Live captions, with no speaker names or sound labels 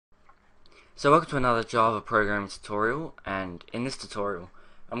So welcome to another Java programming tutorial, and in this tutorial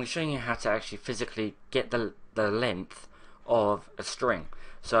I'm going to show you how to actually physically get the length of a string,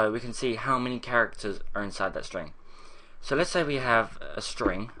 so we can see how many characters are inside that string. So let's say we have a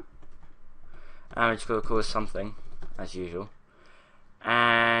string, and we're just going to call it something as usual,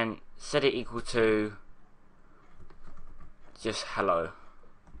 and set it equal to just hello,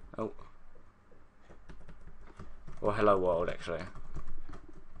 or hello world actually.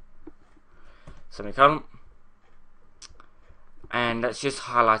 Semicolon, and that's just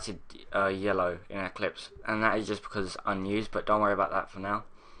highlighted yellow in Eclipse, and that is just because it's unused, but don't worry about that for now.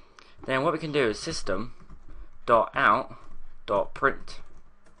 Then what we can do is system.out.print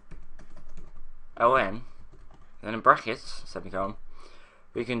ln, then in brackets, semicolon,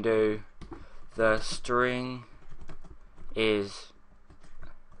 we can do the string is,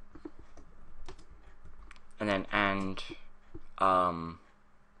 and then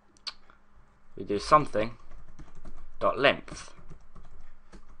we do something dot length,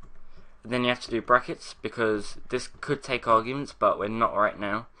 and then you have to do brackets because this could take arguments, but we're not right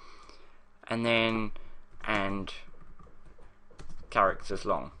now, and then characters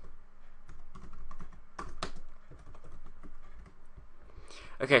long.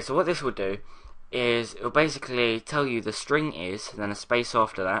 Okay, so what this will do is it will basically tell you the string is, and then a space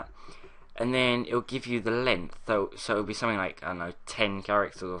after that, and then it will give you the length, so it'll be something like, I don't know, 10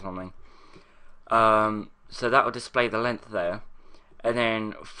 characters or something. So that will display the length there, and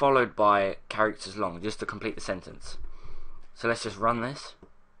then followed by characters long, just to complete the sentence. So let's just run this,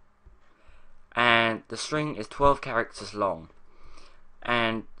 and the string is 12 characters long,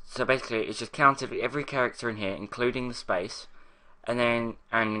 and so basically it's just counted every character in here, including the space, and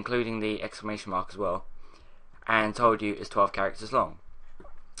including the exclamation mark as well, and told you it's 12 characters long.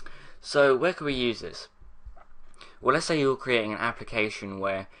 So where can we use this? Well, let's say you're creating an application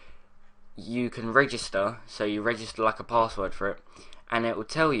where you can register, so you register like a password for it, and it will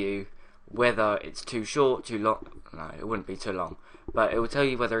tell you whether it's too short, too long. No, it wouldn't be too long, but it will tell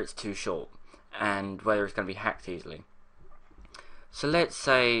you whether it's too short and whether it's going to be hacked easily. So let's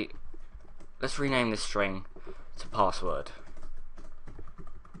rename this string to password,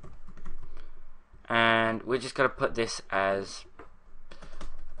 and we're just going to put this as,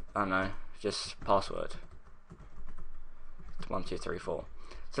 I don't know, just password. It's 1 2 3 4.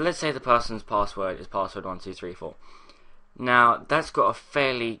 So let's say the person's password is password 1 2 3 4. Now that's got a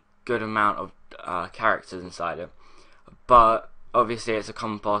fairly good amount of characters inside it, but obviously it's a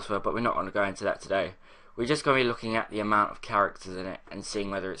common password, but we're not going to go into that today. We're just going to be looking at the amount of characters in it and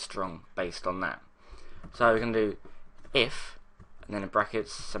seeing whether it's strong based on that. So we're going to do if, and then in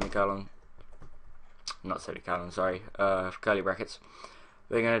brackets, semicolon, not semicolon, sorry, curly brackets.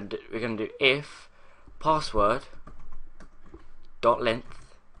 We're going to do if password dot length,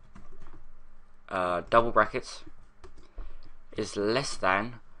 double brackets, is less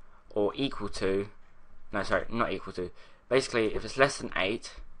than or equal to, no sorry, not equal to, basically if it's less than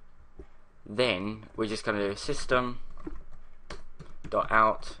 8, then we're just going to do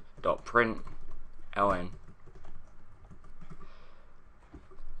system.out.print ln.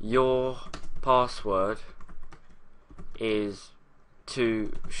 Your password is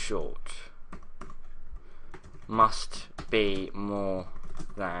too short, must be more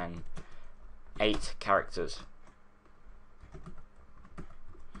than 8 characters.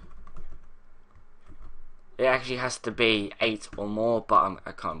 It actually has to be 8 or more, but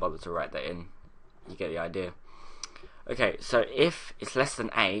I can't bother to write that in. You get the idea. Okay, so if it's less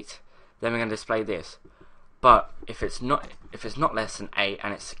than 8, then we're going to display this. But if it's not less than 8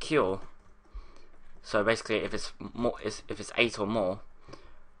 and it's secure, so basically if it's 8 or more,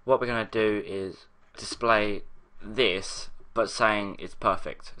 what we're going to do is display this, but saying it's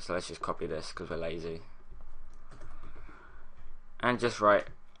perfect. So let's just copy this because we're lazy, and just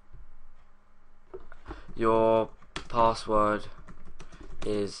write your password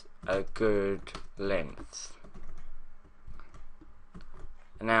is a good length.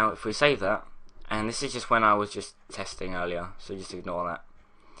 And now if we save that, and this is just when I was just testing earlier, so just ignore that.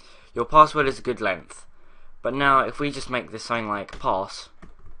 Your password is a good length. But now if we just make this something like pass,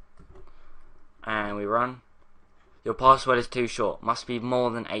 and we run, your password is too short, must be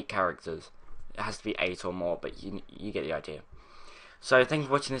more than 8 characters. It has to be 8 or more, but you get the idea. So thank you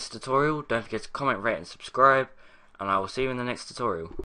for watching this tutorial. Don't forget to comment, rate and subscribe, and I will see you in the next tutorial.